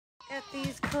at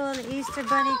these cool Easter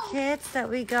Bunny kits that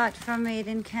we got from Made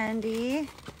in Candy.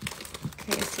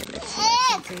 Okay, so let's see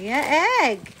what's inside. Yeah,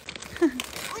 egg!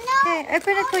 Okay,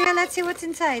 open it, Kuya. Let's see what's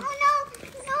inside.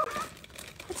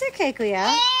 It's okay,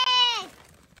 Kuya.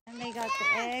 And they got the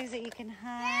eggs that you can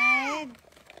hide.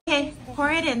 Okay,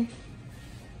 pour it in.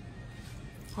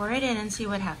 Pour it in and see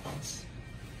what happens.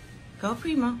 Go,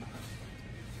 Primo.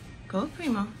 Go,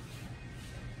 Primo.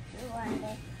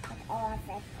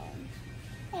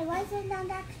 Hey, why is it not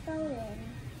exploding?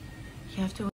 You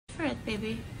have to wait for it,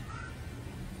 baby.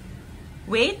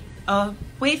 Wait.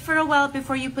 Wait for a while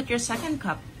before you put your second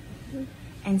cup.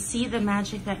 And see the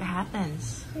magic that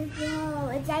happens. No,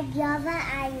 it's like lava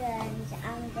islands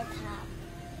on the top.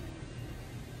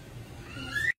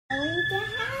 It's going to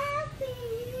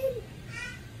happen.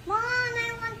 Mom,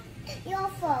 I want your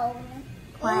phone.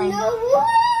 Why? Oh, no.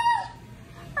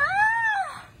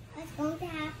 Ah! What's going to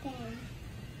happen?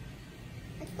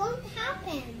 What's going to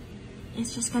happen?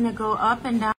 It's just gonna go up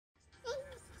and down.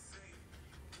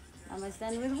 Almost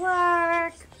done with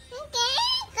work. Okay,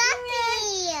 cookie.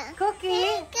 Cookie?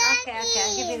 Cookie. Okay,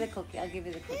 I'll give you the cookie. Are you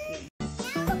ready?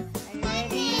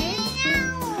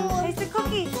 It's the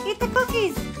cookie. Eat the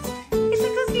cookies. Eat the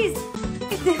cookies.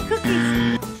 Eat the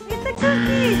cookies. Eat the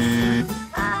cookies.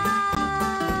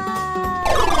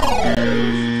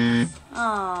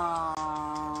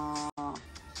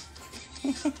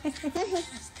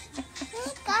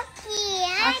 Cookie.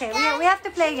 Okay, we have to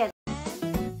play again.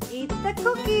 Eat the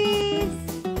cookies.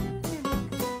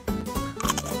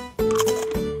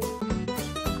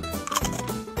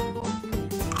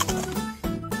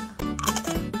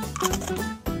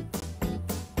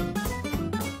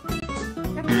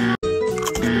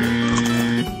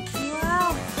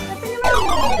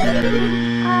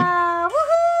 Wow.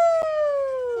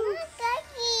 Woohoo!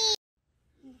 Cookie.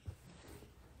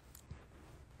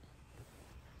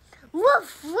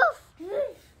 Woof, woof.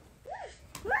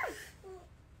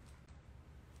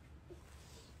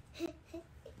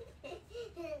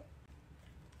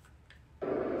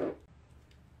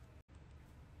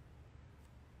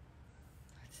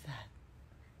 What's that?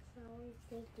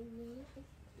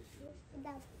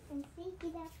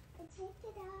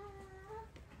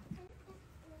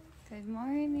 Good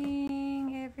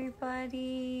morning,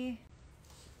 everybody.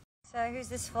 So who's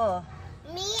this for?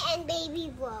 Me and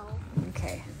baby bro.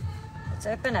 Okay, let's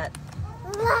open it.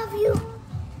 Love you.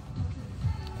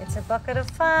 It's a bucket of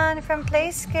fun from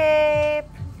Playscape.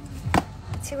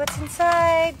 Let's see what's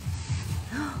inside.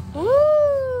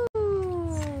 Ooh!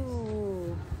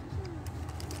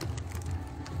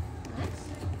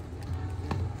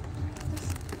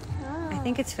 I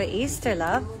think it's for Easter,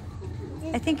 love.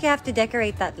 I think you have to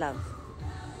decorate that, love.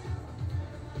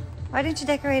 Why don't you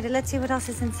decorate it? Let's see what else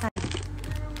is inside.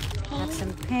 Have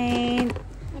some paint.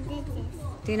 What is this?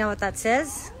 Do you know what that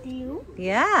says? Blue.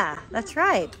 Yeah, that's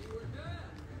right.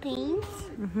 Pink.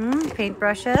 Paint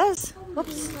brushes.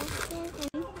 Whoops.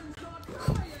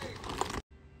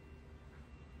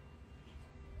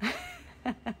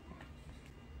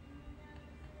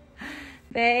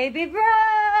 Baby bro,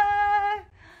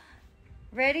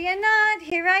 ready or not,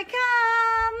 here I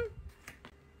come.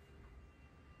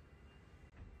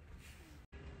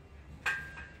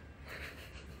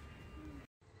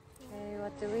 Okay,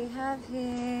 what do we have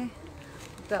here?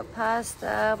 We've got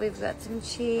pasta, we've got some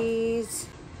cheese.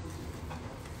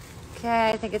 Okay,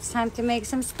 I think it's time to make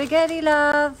some spaghetti,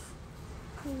 love.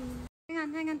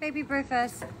 Hang on, baby bro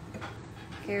first.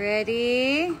 Okay,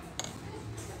 ready?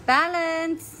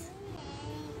 Balance.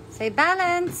 Say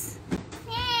balance.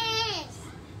 Yes.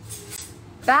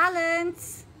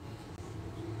 Balance.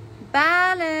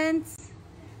 Balance.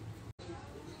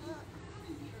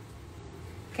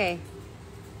 Okay.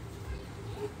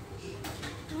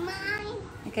 Mine.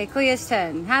 Okay, Kuya's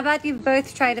turn. How about you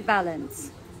both try to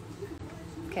balance?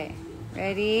 Okay,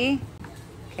 ready?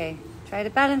 Okay, try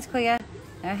to balance, Kuya.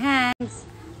 No hands.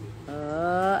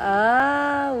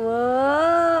 Whoa.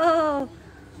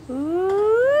 Ooh.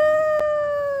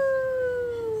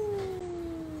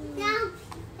 Jump.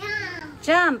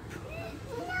 Jump.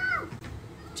 Jump.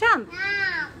 Jump. Jump.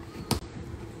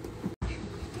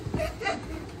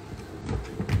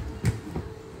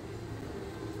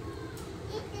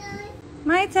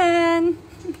 My turn.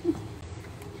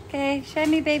 Okay, show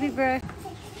me baby bro.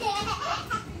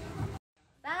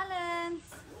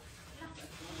 Balance.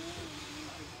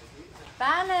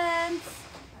 Balance.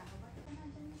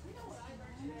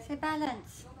 Say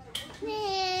balance.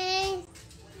 Yes.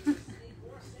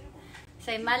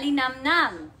 Say mali nam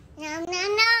nam. Nom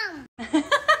nom nom.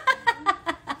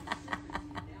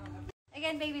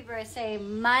 Again, baby bro, say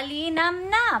mali nam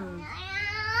nam.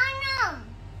 Nom.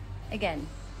 Again.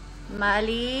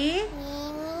 Mali.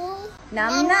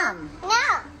 Nam No. nam. No.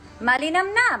 Mali nam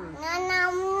nam. No, no,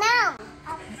 no.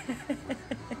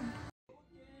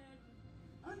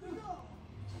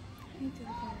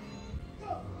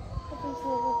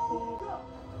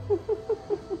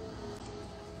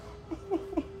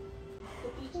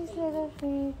 His little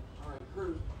feet.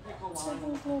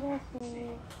 His little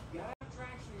feet. His little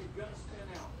feet.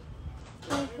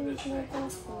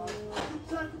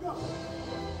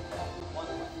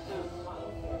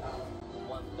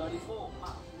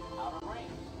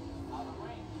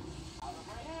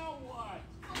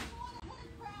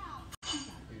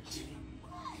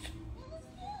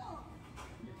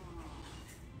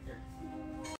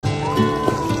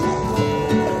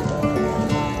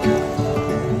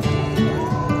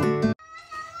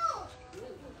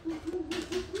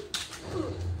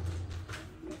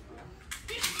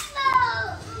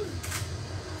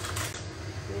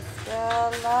 This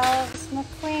girl loves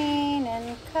McQueen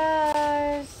and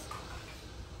cars.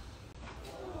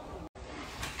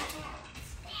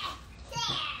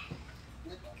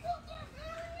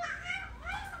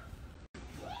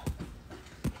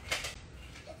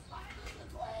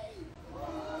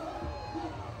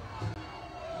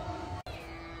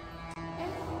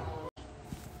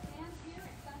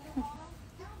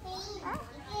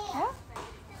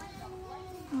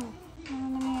 Ano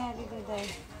nangyayari dito?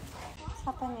 What's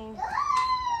happening?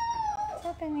 What's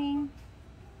happening?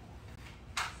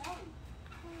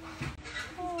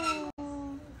 Oh.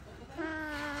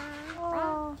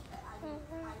 Oh.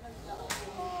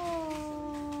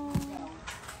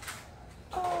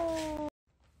 Oh.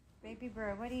 Baby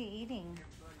bird, what are you eating?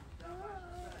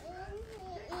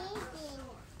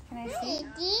 Can I see?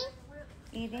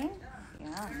 Eating?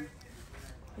 Yum.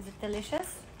 Is it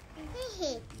delicious?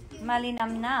 Mali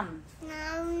nam nam.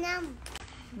 Nom nom.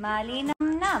 Mali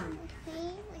nam nam.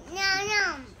 Nom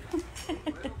nom.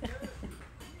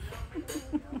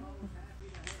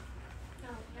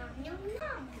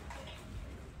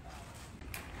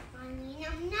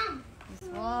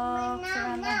 Just walks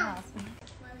around the house.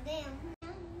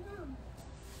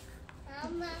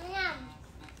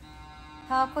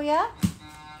 How, kuya?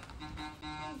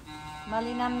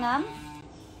 Mali nam nam?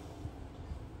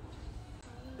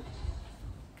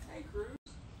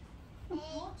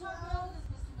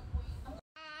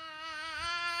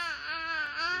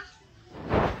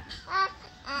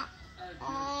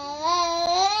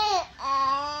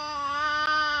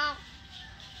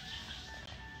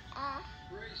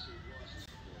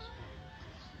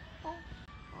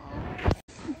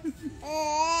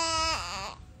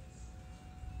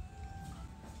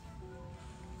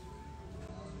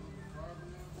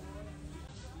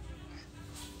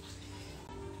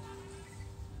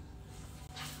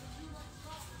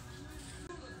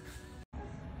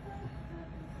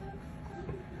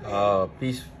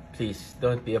 Please, please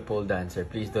don't be a pole dancer.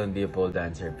 Please don't be a pole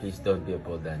dancer. Please don't be a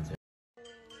pole dancer.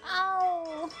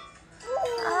 Ow!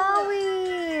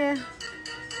 Owie!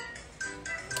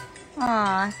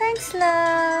 Aw, thanks,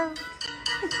 love.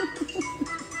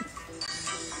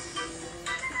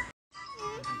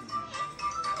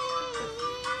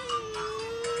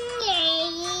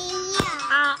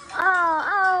 Ow!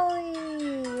 Oh,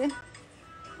 owie!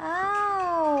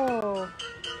 Ow!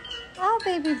 Oh,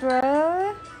 baby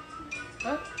bro.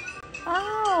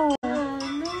 Oh. No.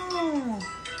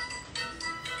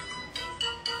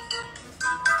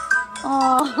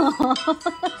 Oh.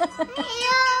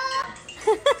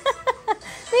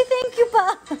 Say thank you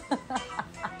pa.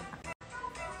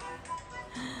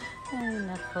 Ay,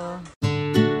 nako.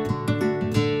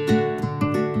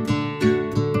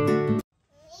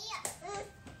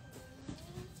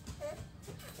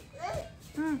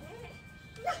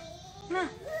 Na.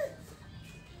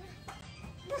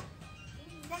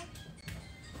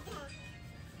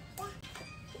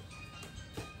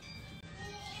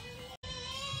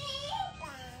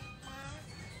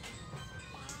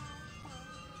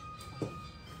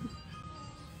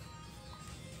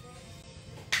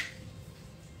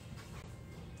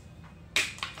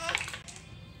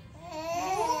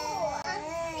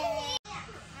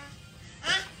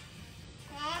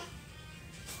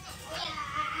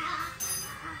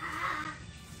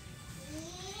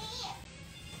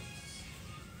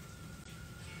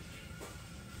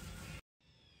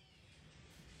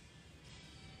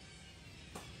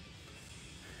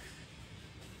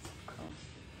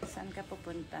 Saan ka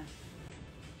pupunta?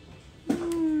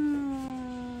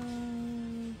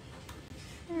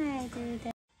 Hi, dude.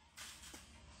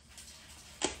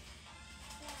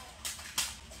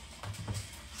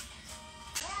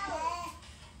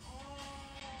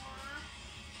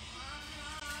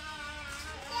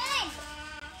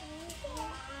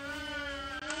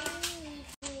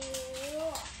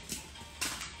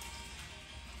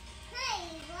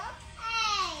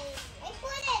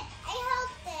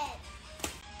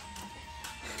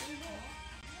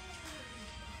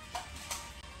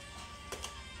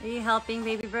 Are you helping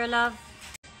baby bear, love?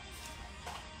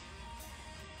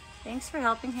 Thanks for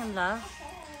helping him, love.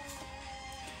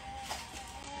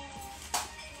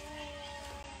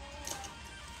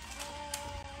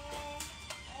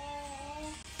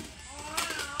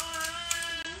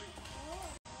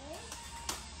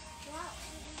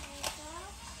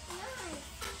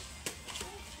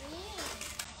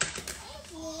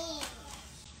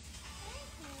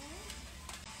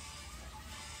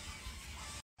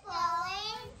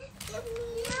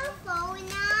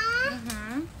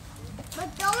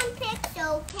 But don't fix,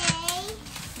 okay?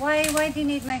 Why do you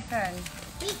need my phone?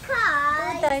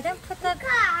 Because Don't put that.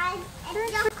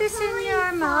 Don't put this in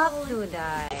your mouth,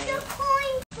 Duday. It's a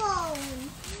coin phone.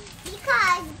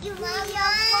 Because give me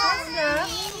your phone.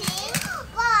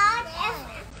 But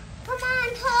come on,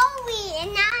 hurry, and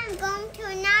now I'm going to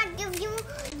not give you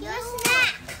your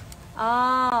snack.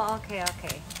 Oh, okay.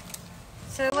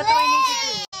 So what do I need to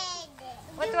do?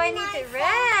 What do I need to?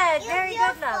 Red. Very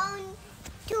good, love.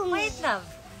 Wait, love.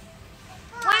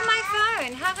 Why my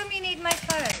phone? How come you need my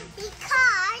phone?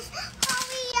 Because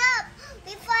hurry up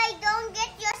before I don't get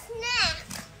your snack.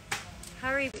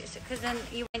 Hurry, because then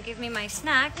you won't give me my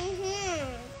snack.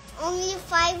 Only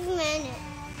 5 minutes.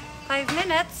 5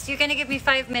 minutes? You're going to give me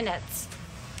 5 minutes.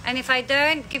 And if I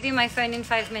don't give you my phone in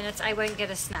 5 minutes, I won't get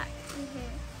a snack.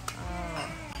 Oh.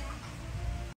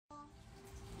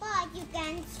 But you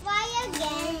can try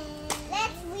again.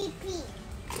 Let's repeat.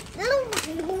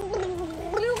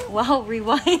 Wow,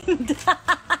 rewind.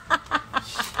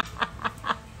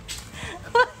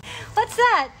 What's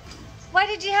that? Why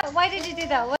did you do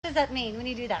that? What does that mean when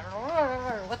you do that?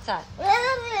 What's that?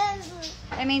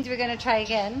 That means we're going to try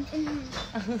again.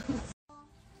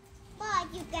 But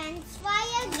you can try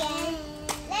again.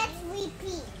 Let's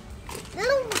repeat.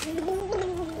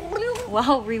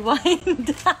 Wow,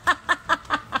 rewind.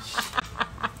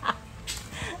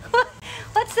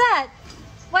 What's that?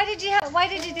 Why did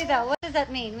you do that? What does that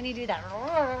mean when you do that?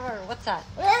 What's that?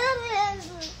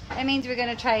 That means we're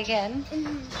going to try again.